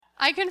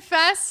I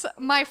confess,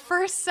 my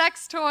first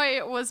sex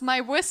toy was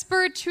my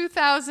Whisper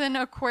 2000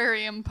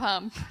 aquarium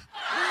pump.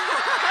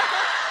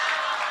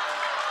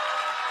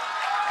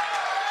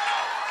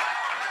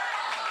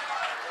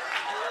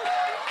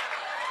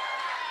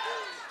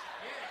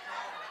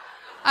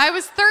 I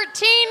was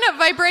 13,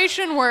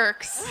 vibration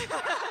works.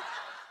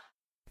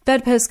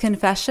 Bedpost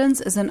Confessions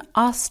is an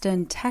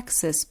Austin,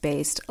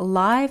 Texas-based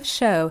live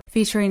show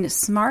featuring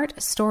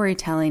smart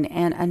storytelling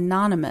and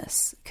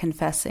anonymous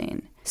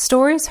confessing.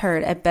 Stories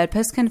heard at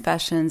Bedpost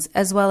Confessions,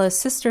 as well as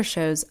sister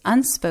shows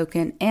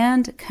Unspoken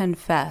and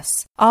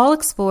Confess, all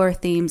explore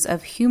themes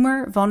of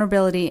humor,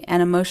 vulnerability,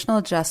 and emotional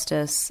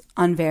justice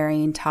on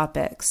varying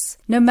topics.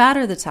 No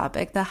matter the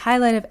topic, the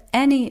highlight of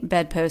any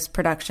Bedpost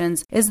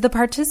productions is the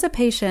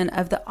participation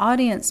of the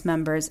audience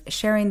members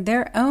sharing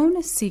their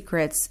own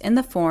secrets in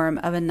the form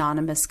of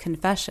anonymous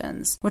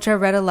confessions, which are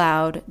read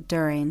aloud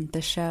during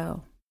the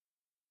show.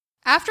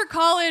 After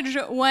college,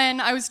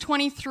 when I was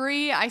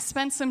 23, I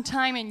spent some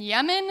time in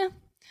Yemen.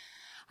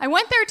 I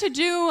went there to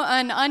do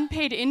an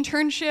unpaid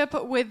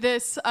internship with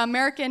this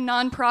American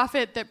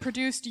nonprofit that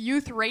produced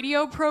youth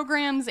radio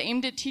programs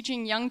aimed at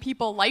teaching young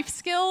people life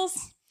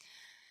skills.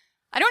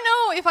 I don't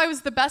know if I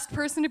was the best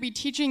person to be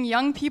teaching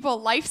young people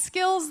life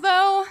skills,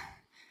 though,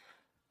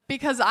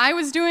 because I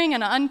was doing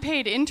an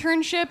unpaid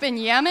internship in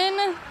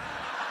Yemen.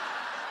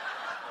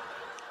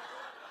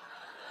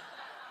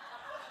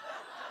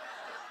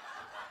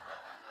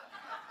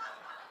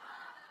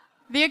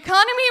 The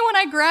economy when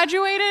I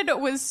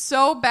graduated was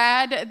so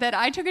bad that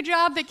I took a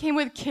job that came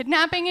with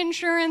kidnapping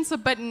insurance,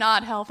 but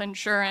not health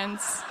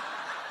insurance.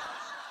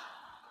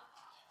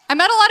 I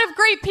met a lot of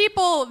great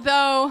people,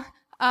 though,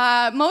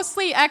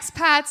 mostly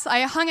expats.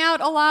 I hung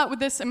out a lot with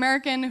this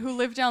American who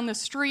lived down the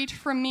street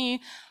from me.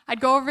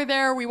 I'd go over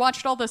there. We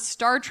watched all the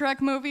Star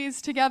Trek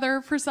movies together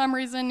for some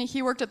reason.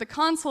 He worked at the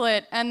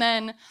consulate, and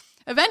then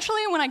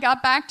eventually, when I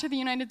got back to the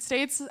United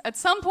States, at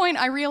some point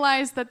I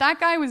realized that that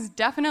guy was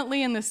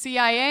definitely in the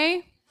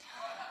CIA,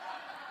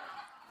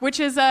 which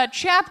is a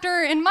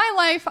chapter in my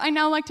life I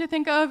now like to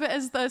think of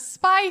as the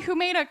spy who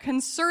made a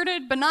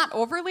concerted but not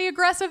overly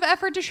aggressive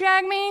effort to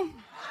shag me.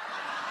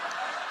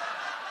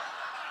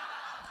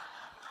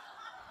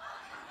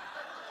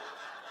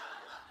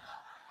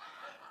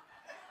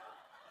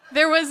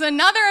 There was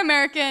another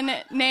American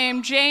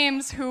named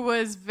James who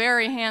was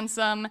very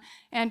handsome,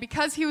 and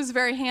because he was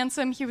very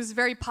handsome, he was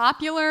very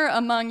popular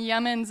among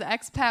Yemen's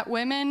expat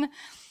women.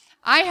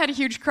 I had a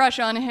huge crush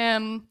on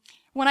him.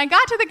 When I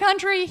got to the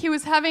country, he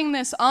was having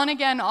this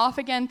on-again,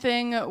 off-again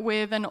thing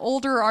with an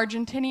older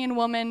Argentinian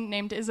woman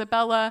named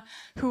Isabella,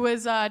 who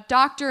was a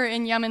doctor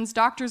in Yemen's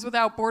Doctors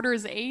Without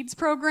Borders AIDS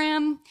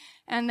program.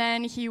 And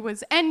then he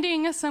was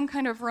ending some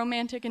kind of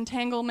romantic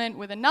entanglement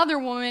with another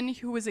woman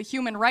who was a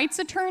human rights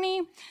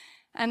attorney.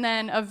 And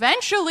then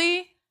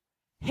eventually,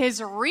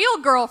 his real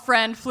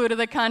girlfriend flew to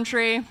the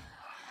country.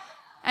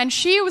 And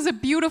she was a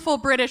beautiful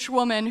British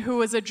woman who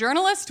was a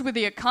journalist with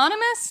The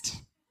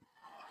Economist.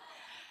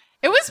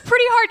 It was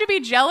pretty hard to be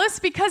jealous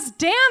because,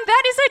 damn,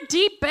 that is a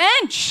deep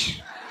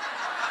bench.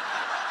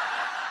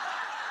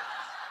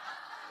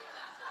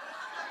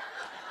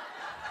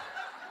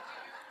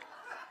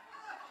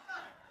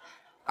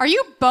 Are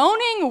you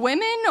boning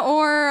women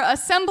or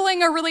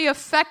assembling a really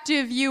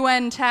effective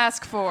UN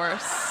task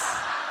force?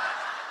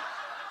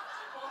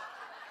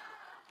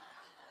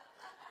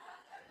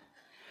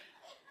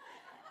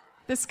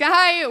 This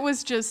guy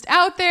was just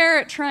out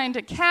there trying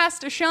to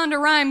cast a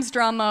Shonda Rhimes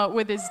drama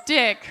with his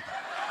dick.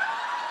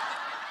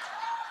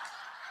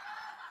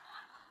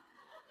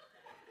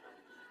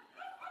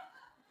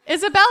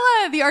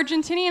 Isabella, the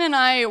Argentinian, and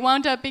I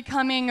wound up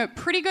becoming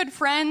pretty good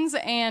friends,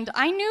 and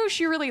I knew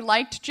she really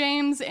liked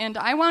James, and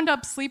I wound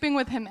up sleeping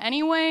with him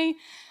anyway,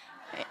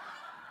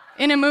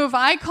 in a move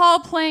I call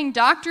playing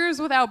Doctors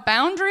Without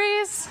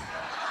Boundaries.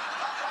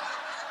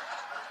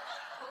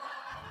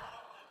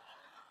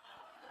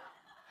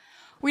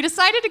 We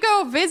decided to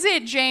go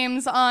visit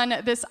James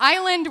on this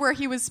island where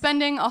he was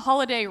spending a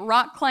holiday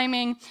rock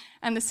climbing,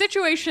 and the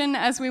situation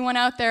as we went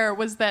out there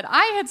was that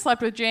I had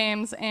slept with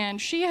James and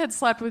she had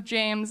slept with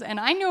James, and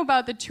I knew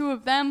about the two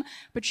of them,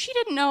 but she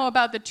didn't know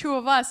about the two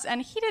of us,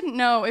 and he didn't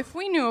know if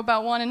we knew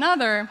about one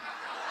another.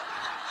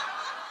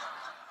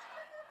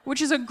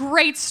 Which is a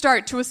great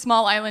start to a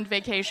small island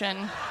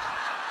vacation.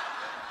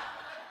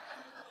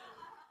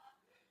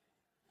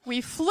 We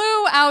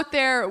flew out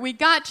there, we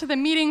got to the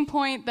meeting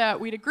point that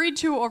we'd agreed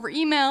to over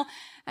email,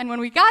 and when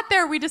we got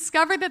there, we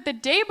discovered that the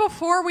day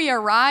before we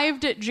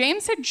arrived,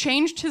 James had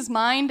changed his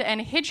mind and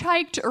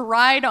hitchhiked a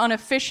ride on a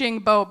fishing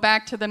boat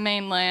back to the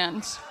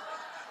mainland.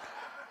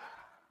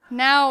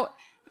 Now,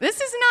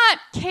 this is not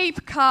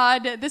Cape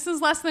Cod, this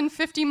is less than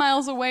 50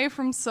 miles away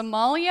from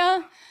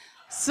Somalia,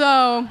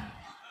 so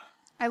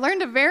I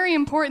learned a very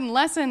important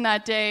lesson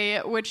that day,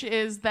 which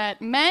is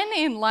that men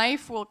in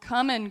life will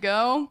come and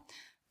go,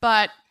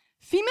 but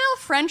female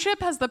friendship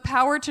has the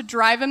power to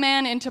drive a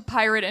man into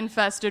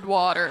pirate-infested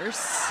waters.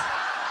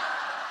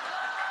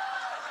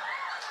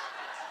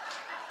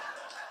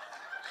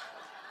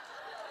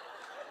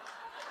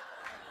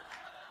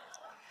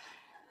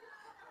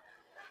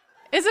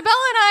 Isabel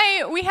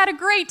and we had a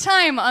great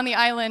time on the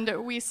island.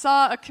 We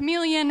saw a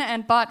chameleon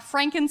and bought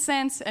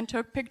frankincense and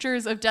took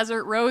pictures of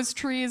desert rose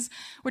trees,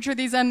 which are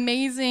these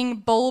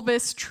amazing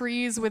bulbous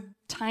trees with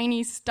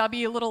tiny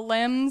stubby little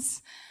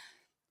limbs.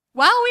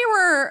 While we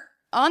were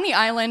on the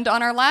island,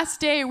 on our last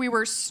day, we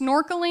were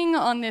snorkeling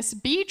on this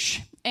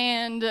beach,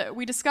 and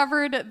we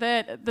discovered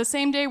that the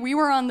same day we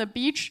were on the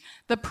beach,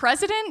 the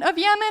president of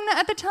Yemen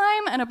at the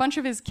time and a bunch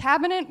of his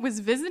cabinet was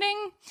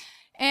visiting.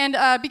 And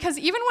because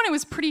even when it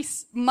was pretty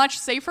much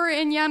safer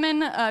in Yemen,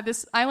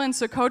 this island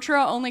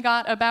Socotra only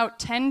got about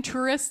 10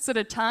 tourists at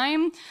a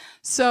time.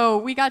 So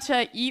we got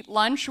to eat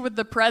lunch with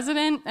the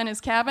president and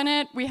his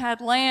cabinet. We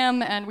had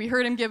lamb, and we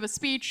heard him give a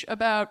speech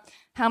about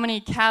how many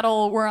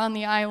cattle were on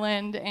the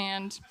island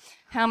and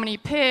how many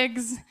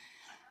pigs.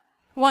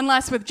 One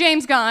less with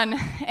James gone.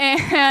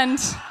 And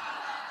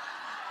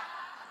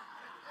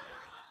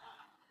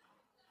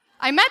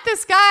I met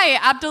this guy,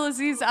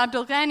 Abdulaziz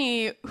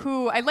Abdelghani,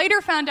 who I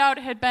later found out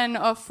had been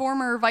a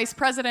former vice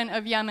president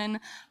of Yemen,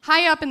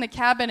 high up in the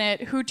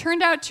cabinet, who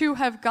turned out to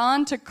have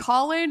gone to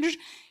college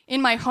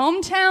in my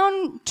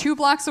hometown, 2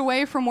 blocks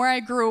away from where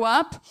I grew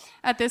up,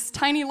 at this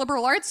tiny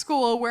liberal arts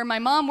school where my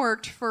mom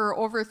worked for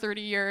over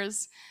 30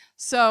 years.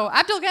 So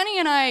Abdelghani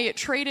and I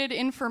traded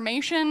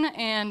information,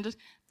 and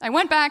I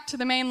went back to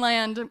the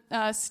mainland,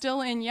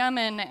 still in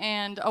Yemen,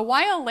 and a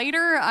while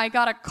later I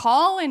got a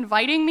call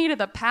inviting me to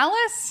the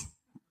palace.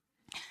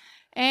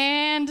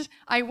 And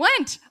I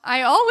went.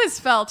 I always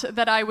felt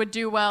that I would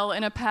do well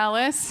in a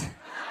palace.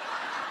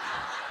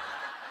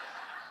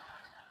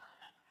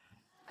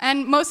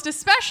 And most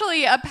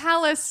especially a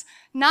palace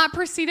not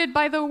preceded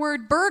by the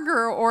word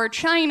burger or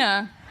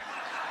China.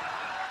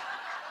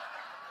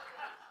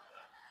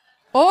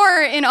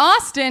 Or in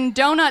Austin,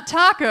 donut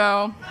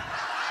taco.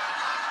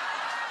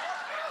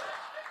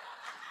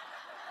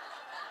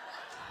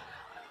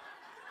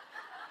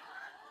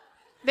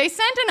 They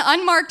sent an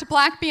unmarked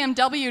black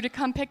BMW to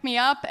come pick me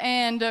up,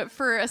 and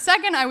for a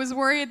second I was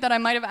worried that I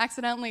might have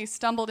accidentally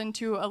stumbled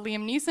into a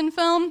Liam Neeson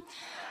film.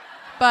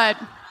 But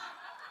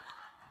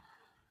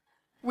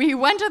we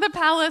went to the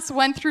palace,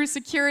 went through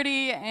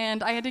security,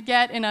 and I had to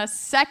get in a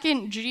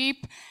second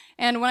Jeep.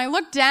 And when I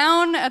looked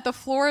down at the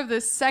floor of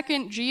this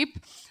second Jeep,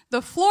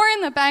 the floor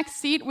in the back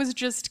seat was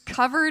just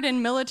covered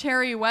in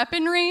military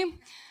weaponry.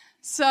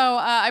 So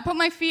I put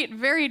my feet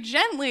very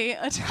gently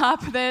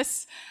atop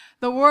this,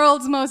 the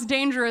world's most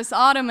dangerous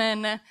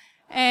ottoman,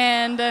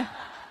 and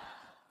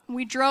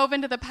we drove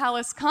into the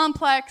palace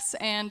complex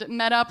and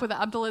met up with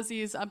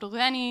Abdulaziz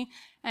Abdelghani,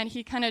 and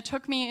he kind of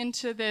took me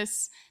into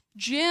this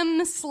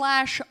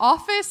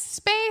gym/office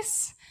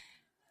space.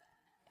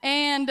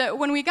 And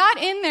when we got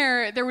in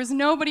there, there was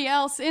nobody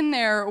else in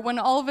there when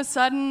all of a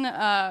sudden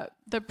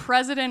the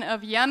president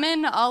of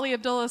Yemen, Ali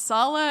Abdullah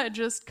Saleh,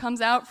 just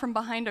comes out from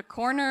behind a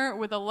corner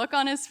with a look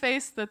on his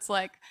face that's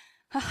like,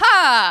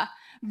 "Ha-ha!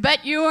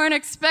 Bet you weren't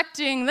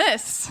expecting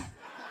this."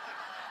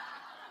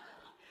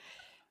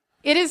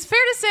 It is fair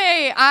to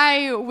say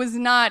I was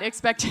not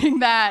expecting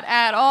that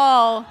at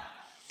all.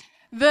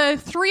 The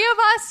 3 of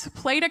us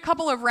played a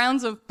couple of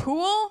rounds of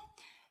pool,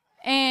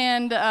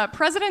 and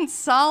President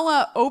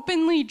Saleh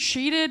openly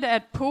cheated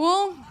at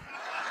pool.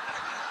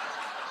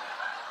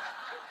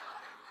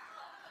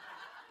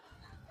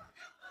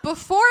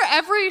 Before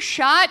every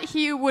shot,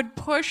 he would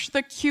push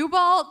the cue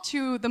ball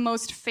to the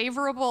most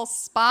favorable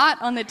spot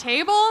on the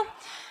table.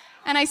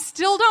 And I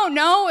still don't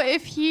know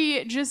if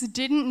he just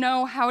didn't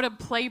know how to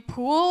play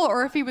pool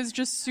or if he was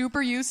just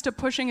super used to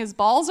pushing his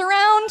balls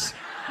around.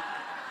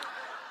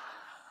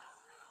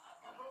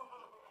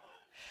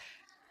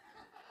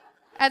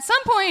 At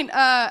some point,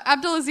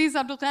 Abdulaziz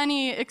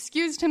Abdelghani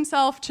excused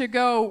himself to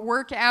go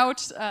work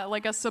out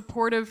like a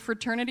supportive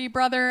fraternity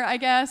brother, I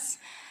guess.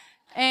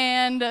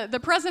 And the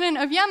president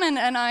of Yemen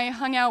and I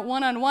hung out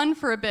one-on-one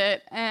for a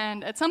bit,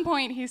 and at some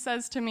point he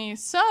says to me,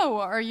 "So,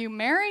 are you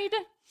married?"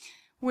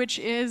 Which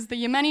is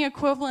the Yemeni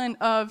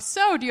equivalent of,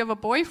 "So, do you have a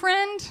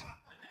boyfriend?"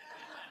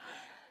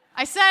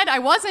 I said I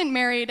wasn't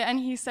married, and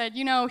he said,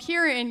 "You know,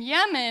 here in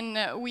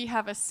Yemen, we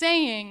have a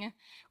saying,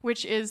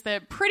 which is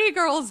that pretty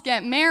girls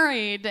get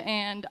married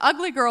and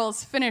ugly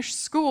girls finish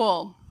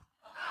school."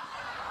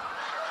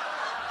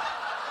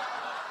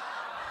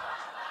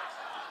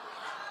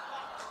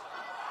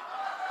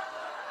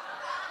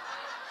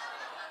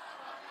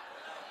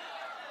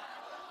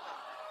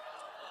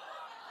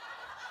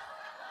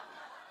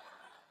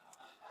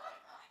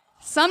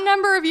 Some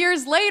number of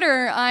years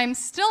later, I'm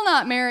still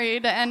not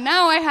married, and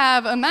now I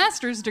have a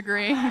master's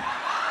degree.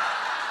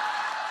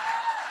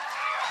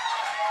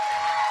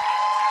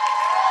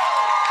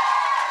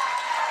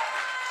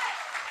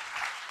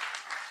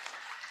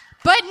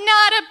 But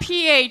not a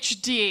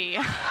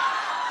PhD.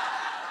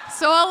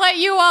 So I'll let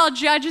you all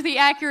judge the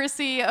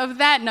accuracy of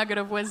that nugget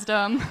of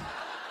wisdom.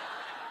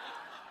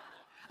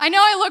 I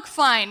know I look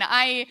fine.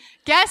 I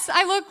guess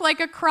I look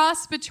like a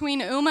cross between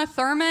Uma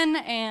Thurman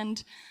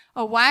and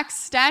a wax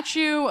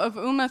statue of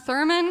Uma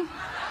Thurman.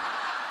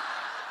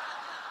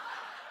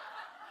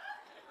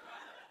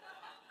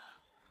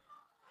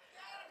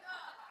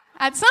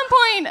 At some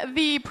point,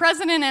 the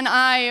president and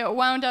I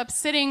wound up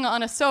sitting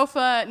on a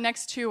sofa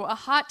next to a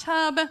hot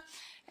tub,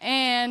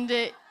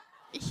 and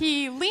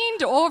he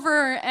leaned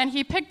over and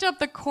he picked up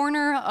the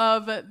corner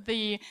of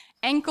the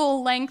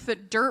ankle-length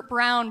dirt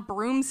brown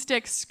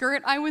broomstick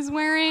skirt I was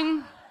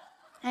wearing,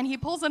 and he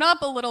pulls it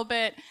up a little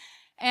bit,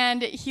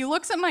 and he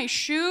looks at my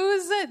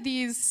shoes,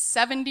 these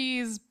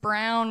 70s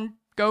brown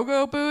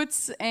go-go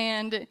boots,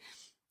 and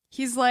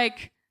he's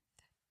like,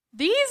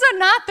 "These are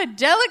not the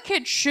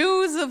delicate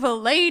shoes of a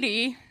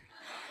lady.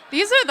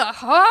 These are the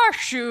harsh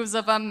shoes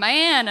of a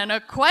man, an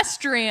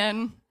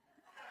equestrian."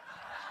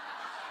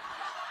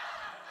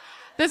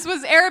 This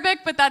was Arabic,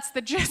 but that's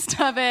the gist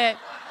of it.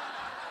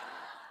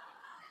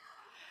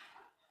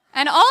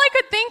 And all I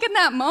could think in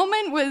that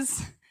moment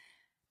was,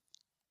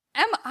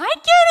 am I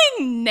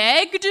getting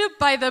negged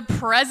by the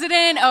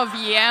president of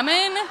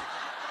Yemen?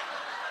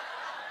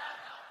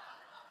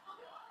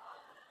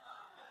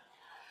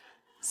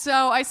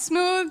 So I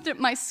smoothed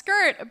my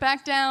skirt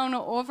back down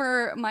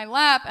over my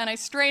lap, and I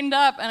straightened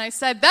up, and I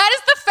said, "That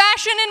is the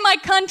fashion in my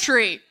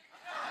country."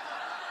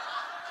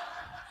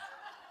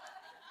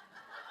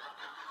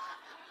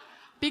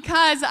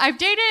 Because I've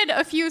dated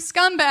a few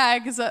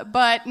scumbags,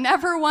 but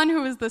never one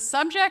who was the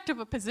subject of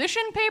a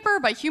position paper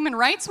by Human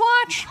Rights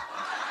Watch.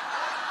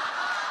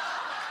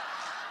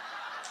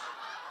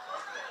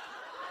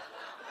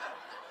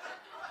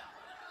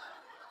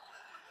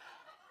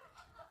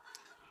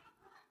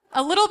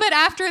 A little bit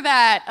after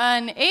that,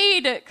 an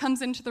aide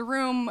comes into the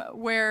room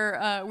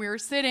where we were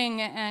sitting,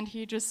 and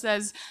he just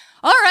says,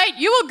 "All right,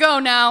 you will go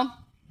now."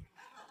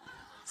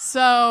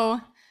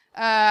 So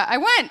I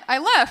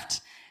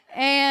left.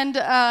 And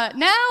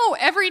now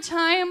every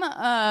time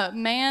a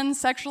man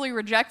sexually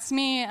rejects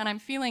me and I'm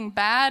feeling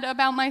bad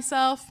about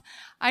myself,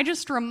 I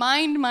just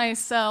remind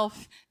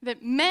myself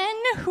that men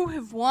who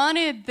have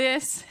wanted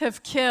this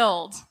have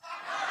killed.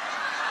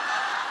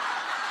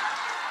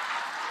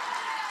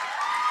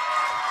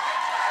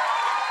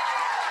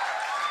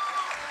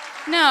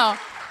 No,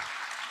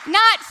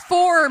 not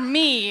for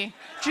me,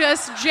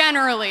 just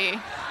generally.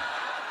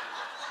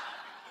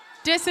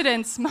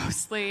 Dissidents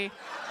mostly,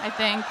 I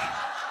think.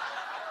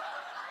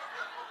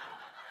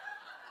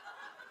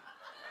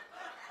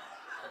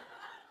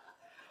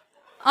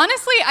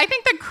 Honestly, I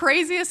think the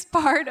craziest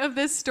part of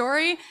this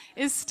story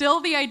is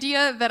still the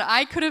idea that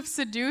I could have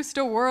seduced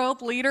a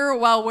world leader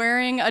while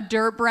wearing a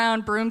dirt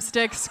brown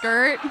broomstick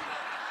skirt.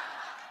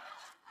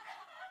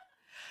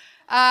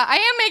 I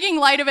am making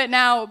light of it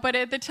now, but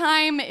at the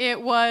time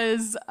it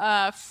was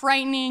a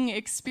frightening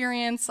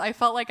experience. I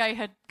felt like I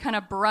had kind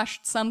of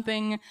brushed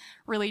something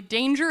really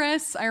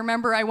dangerous. I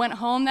remember I went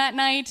home that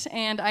night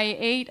and I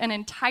ate an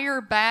entire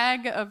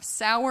bag of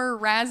sour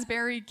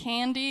raspberry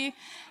candy,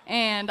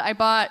 and I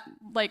bought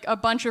like a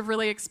bunch of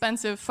really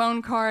expensive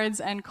phone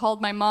cards and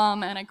called my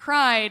mom, and I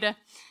cried.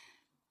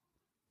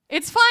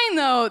 It's fine,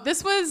 though.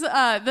 This was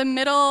the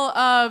middle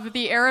of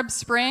the Arab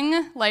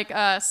Spring, like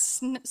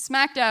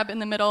smack dab in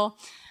the middle.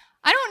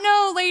 I don't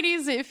know,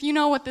 ladies, if you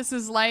know what this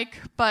is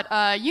like, but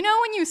you know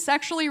when you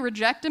sexually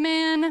reject a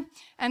man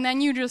and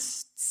then you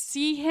just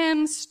see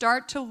him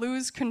start to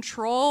lose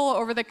control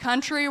over the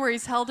country where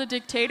he's held a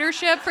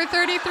dictatorship for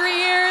 33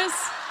 years?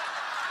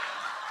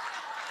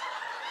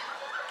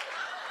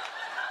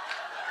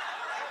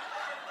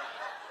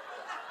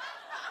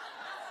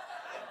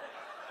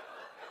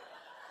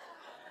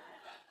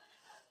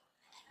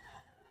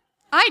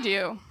 I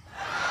do.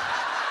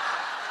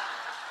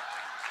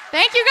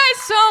 Thank you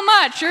guys so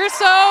much. You're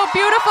so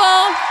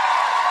beautiful.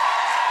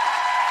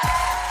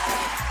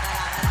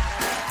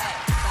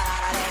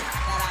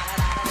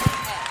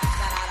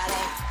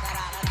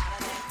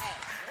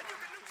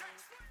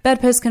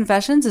 Bedpost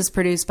Confessions is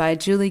produced by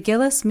Julie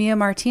Gillis, Mia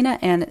Martina,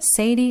 and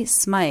Sadie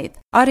Smythe.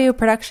 Audio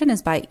production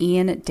is by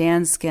Ian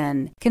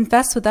Danskin.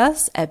 Confess with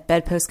us at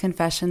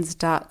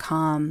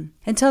bedpostconfessions.com.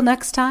 Until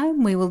next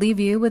time, we will leave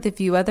you with a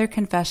few other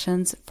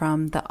confessions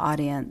from the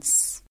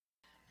audience.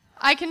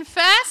 I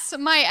confess,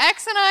 my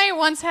ex and I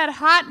once had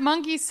hot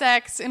monkey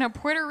sex in a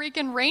Puerto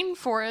Rican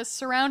rainforest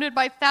surrounded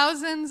by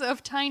thousands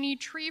of tiny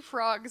tree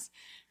frogs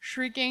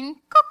shrieking,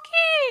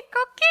 "Cookie,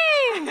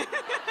 cookie!"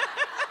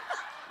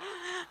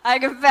 I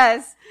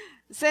confess,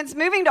 since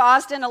moving to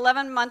Austin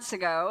 11 months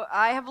ago,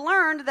 I have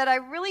learned that I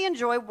really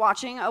enjoy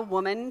watching a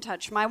woman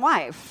touch my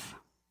wife.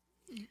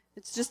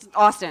 It's just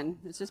Austin.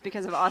 It's just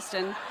because of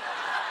Austin.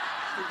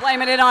 I'm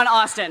blaming it on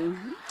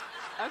Austin.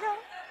 Okay.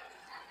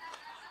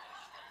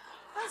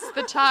 It's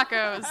the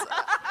tacos.